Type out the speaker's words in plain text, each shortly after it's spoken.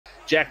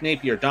Jack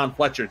Napier, Don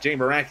Fletcher, Jay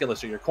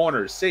Miraculous are your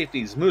corners.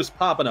 Safeties, Moose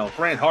Pompano,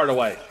 Grant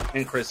Hardaway,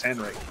 and Chris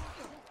Henry.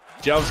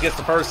 Jones gets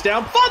the first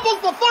down,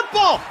 fumbles the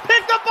football,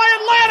 picked up by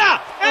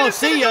Atlanta, and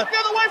it's going to go the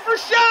other way for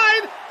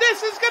Shine.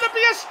 This is going to be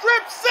a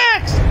strip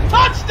 6.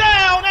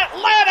 Touchdown,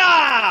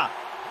 Atlanta!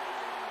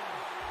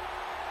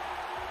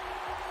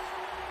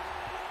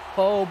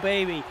 Oh,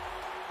 baby.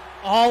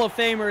 Hall of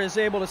Famer is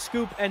able to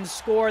scoop and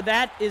score.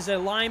 That is a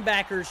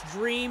linebacker's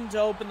dream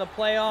to open the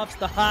playoffs.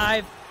 The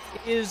Hive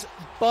is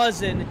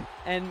buzzing,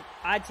 and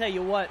I tell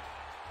you what,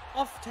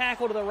 off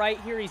tackle to the right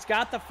here. He's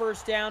got the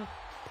first down.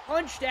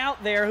 Punched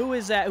out there. Who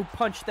is that who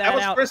punched that out?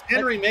 That was Chris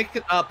Henry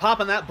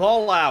popping that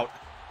ball out.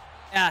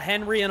 Yeah,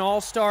 Henry, an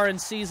all-star in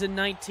season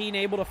 19,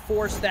 able to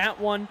force that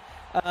one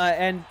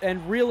and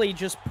really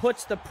just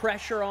puts the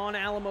pressure on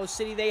Alamo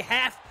City. They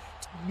have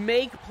to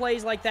make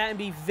plays like that and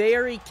be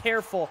very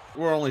careful.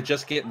 We're only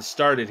just getting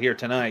started here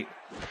tonight.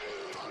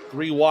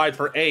 3 wide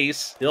for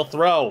Ace. He'll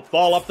throw.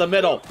 Ball up the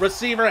middle.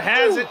 Receiver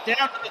has it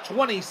down to the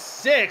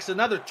 26.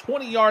 Another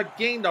 20-yard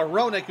gain to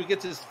Roenick, who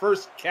gets his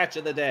first catch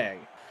of the day.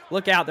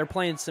 Look out, they're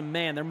playing some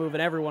man. They're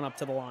moving everyone up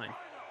to the line.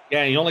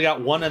 Yeah, you only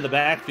got one in the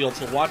backfield,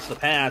 so watch the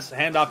pass.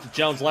 Hand off to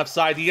Jones, left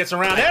side. He gets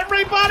around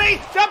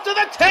everybody. Up to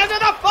the 10, to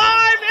the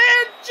 5,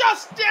 and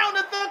just down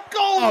at the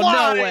goal line.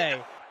 Oh, no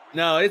way.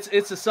 No,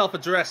 it's a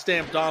self-addressed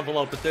stamped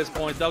envelope at this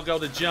point. They'll go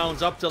to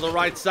Jones up to the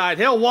right side.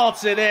 He'll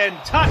waltz it in.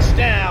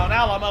 Touchdown,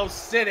 Alamo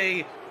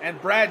City. And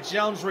Brad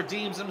Jones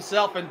redeems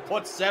himself and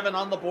puts 7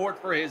 on the board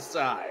for his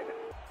side.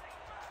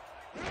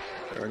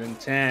 3rd and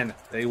 10.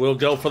 They will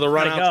go for the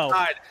run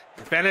outside.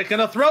 Bennett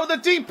gonna throw the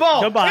deep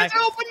ball. Goodbye. It's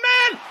open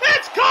man.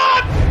 It's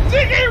caught.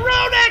 Diggy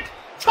Roenick.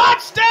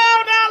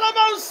 Touchdown,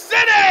 Alamo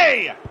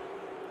City.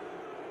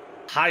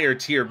 Higher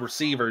tier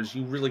receivers,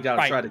 you really got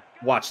to try to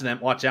watch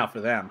out for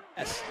them.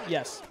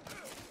 Yes.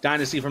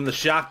 Dynasty from the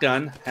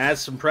shotgun has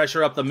some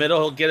pressure up the middle.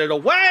 He'll get it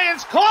away.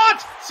 It's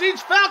caught.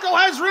 Siege Falco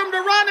has room to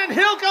run, and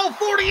he'll go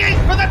 48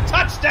 for the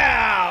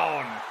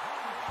touchdown.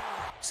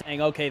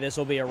 Saying, okay, this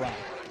will be a run.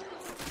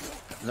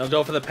 They'll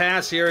go for the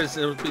pass here.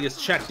 It'll be a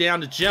check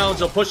down to Jones.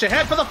 He'll push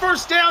ahead for the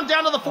first down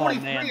to the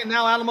 43, and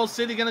now Alamo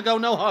City going to go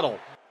no huddle.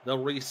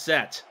 They'll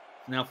reset.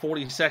 Now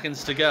 40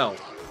 seconds to go.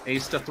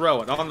 Ace to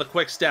throw it on the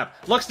quick step.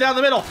 Looks down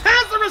the middle.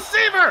 Has the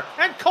receiver,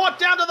 and caught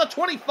down to the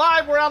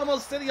 25, where Alamo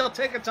City will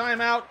take a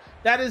timeout.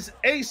 That is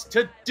Ace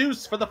to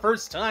deuce for the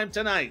first time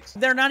tonight.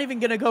 They're not even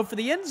going to go for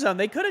the end zone.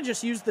 They could have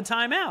just used the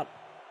timeout.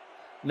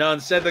 No,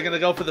 instead they're going to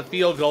go for the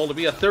field goal to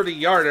be a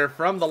 30-yarder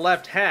from the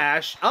left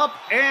hash. Up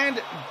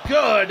and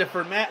good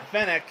for Matt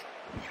Fennick.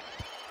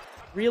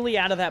 Really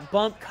out of that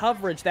bump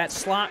coverage, that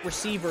slot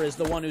receiver is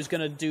the one who's going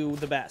to do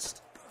the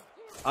best.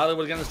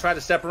 Hollywood going to try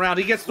to step around.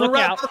 He gets the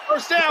route for the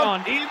first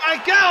down. He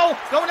might go.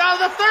 Going down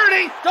to the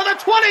 30, to the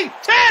 20,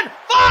 10,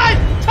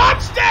 5.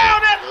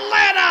 Touchdown,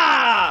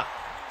 Atlanta!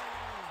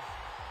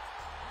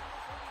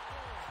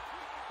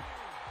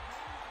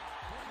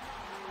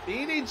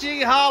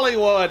 EDG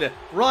Hollywood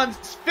runs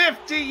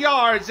 50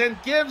 yards and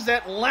gives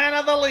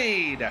Atlanta the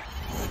lead.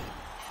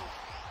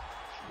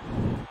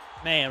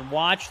 Man,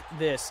 watch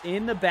this.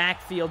 In the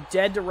backfield,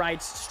 dead to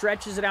rights,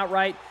 stretches it out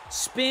right,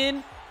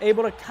 spin,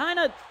 able to kind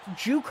of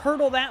juke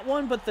hurdle that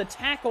one, but the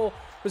tackle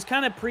was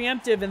kind of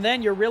preemptive, and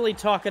then you're really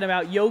talking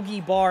about Yogi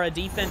Barr, a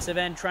defensive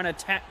end, trying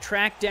to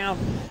track down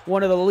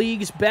one of the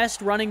league's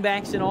best running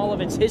backs in all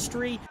of its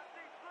history.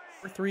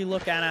 3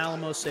 look at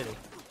Alamo City.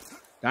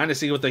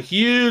 Dynasty with a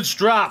huge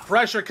drop.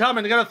 Pressure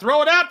coming. They're going to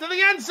throw it out to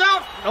the end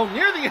zone. Oh,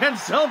 near the end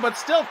zone, but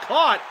still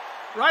caught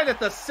right at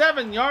the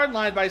 7-yard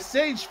line by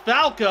Sage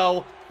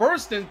Falco.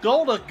 1st and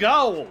goal to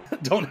go.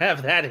 Don't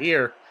have that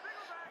here.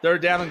 3rd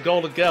down and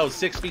goal to go.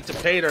 6 feet to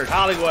pay dirt.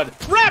 Hollywood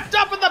wrapped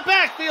up in the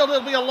backfield.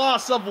 It'll be a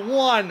loss of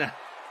 1.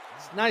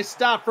 Nice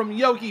stop from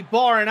Yogi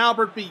Barr and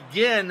Albert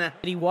Begin.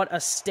 What a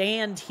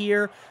stand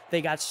here.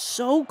 They got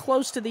so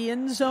close to the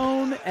end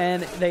zone,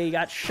 and they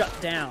got shut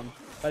down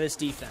by this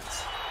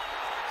defense.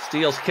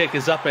 Steele's kick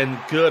is up and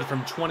good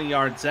from 20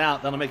 yards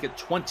out. That'll make it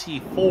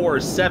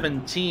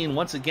 24-17.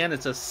 Once again,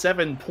 it's a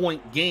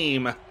 7-point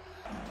game.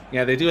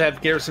 Yeah, they do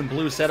have Garrison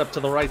Blue set up to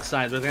the right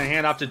side. They're going to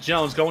hand off to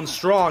Jones, going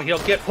strong. He'll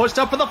get pushed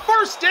up for the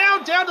first down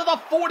to the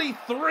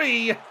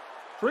 43.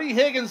 Tree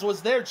Higgins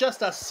was there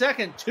just a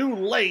second too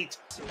late.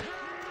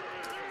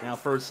 Now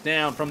 1st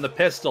down from the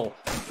pistol.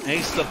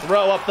 Ace to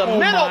throw up the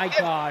middle. Oh my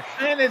gosh.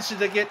 Managed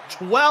to get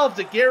 12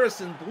 to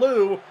Garrison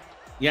Blue.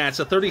 Yeah, it's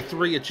a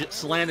 33. It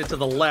slanted to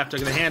the left.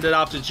 They're going to hand it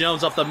off to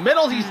Jones up the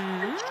middle. He's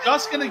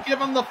just going to give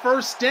him the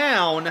first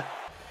down.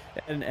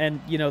 And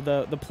you know,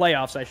 the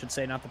playoffs, I should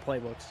say, not the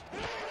playbooks.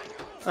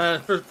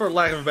 For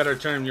lack of a better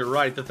term, you're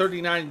right. The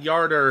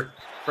 39-yarder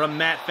from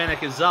Matt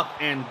Fennick is up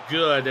and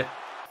good.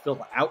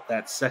 Fill out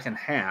that second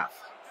half.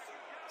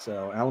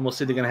 So Alamo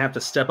City going to have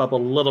to step up a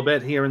little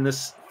bit here in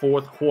this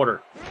 4th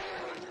quarter.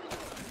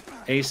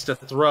 Ace to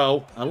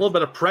throw. A little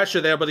bit of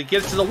pressure there, but he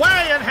gets to the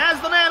way and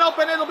has the man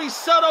open. It'll be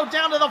Soto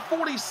down to the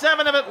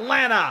 47 of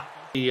Atlanta.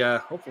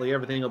 Hopefully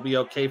everything will be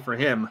okay for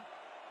him.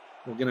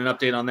 We'll get an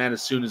update on that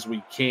as soon as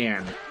we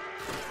can.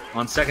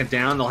 On second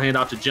down, they'll hand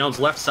off to Jones.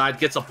 Left side,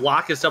 gets a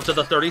block, gets up to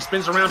the 30,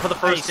 spins around for the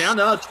first down.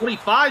 Down to the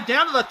 25,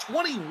 down to the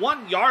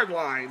 21-yard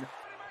line.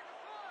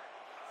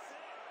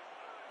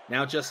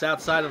 Now just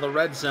outside of the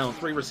red zone.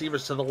 3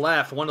 receivers to the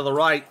left, 1 to the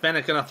right.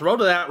 Fennec going to throw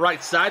to that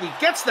right side. He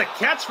gets the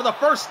catch for the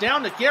first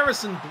down to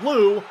Garrison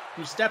Blue,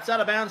 who steps out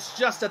of bounds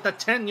just at the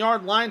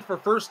 10-yard line for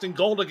first and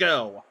goal to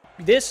go.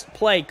 This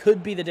play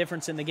could be the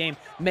difference in the game.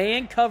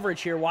 Man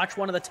coverage here. Watch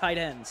one of the tight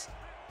ends.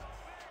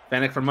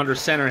 Fennec from under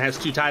center has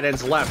 2 tight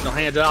ends left. They'll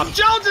hand it off.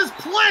 Jones is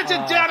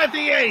planted down at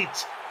the 8.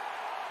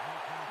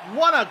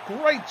 What a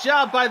great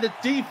job by the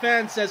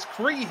defense as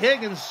Cree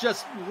Higgins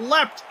just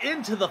leapt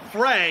into the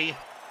fray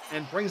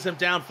and brings him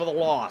down for the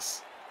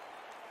loss.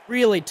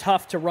 Really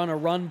tough to run a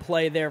run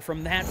play there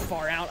from that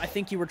far out. I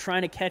think you were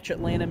trying to catch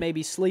Atlanta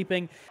maybe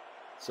sleeping.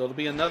 So it'll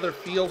be another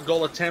field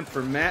goal attempt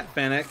for Matt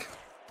Fennec.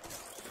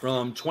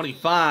 From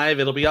 25,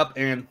 it'll be up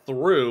and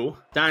through.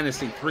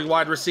 Dynasty, 3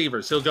 wide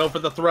receivers. He'll go for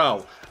the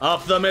throw.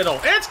 Up the middle.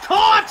 It's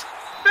caught!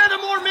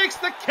 Fenimore makes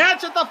the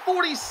catch at the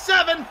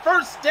 47.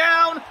 First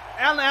down,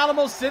 and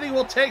Alamo City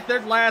will take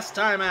their last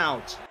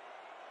timeout.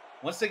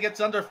 Once it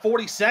gets under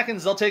 40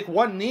 seconds, they'll take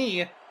 1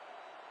 knee,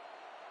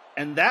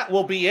 and that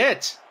will be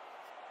it.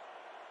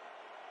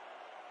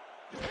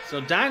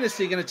 So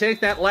Dynasty going to take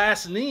that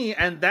last knee,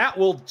 and that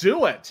will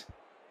do it.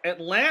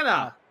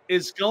 Atlanta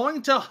is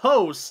going to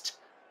host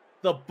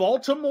the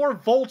Baltimore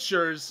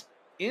Vultures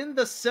in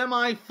the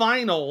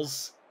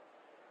semifinals.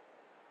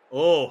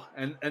 Oh,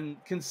 and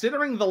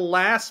considering the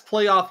last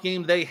playoff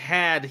game they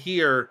had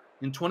here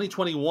in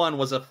 2021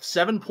 was a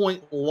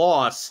 7-point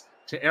loss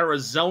to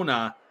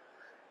Arizona.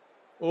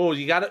 Oh,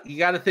 you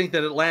gotta think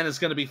that Atlanta's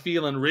going to be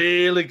feeling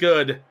really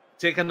good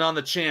taking on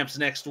the champs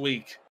next week.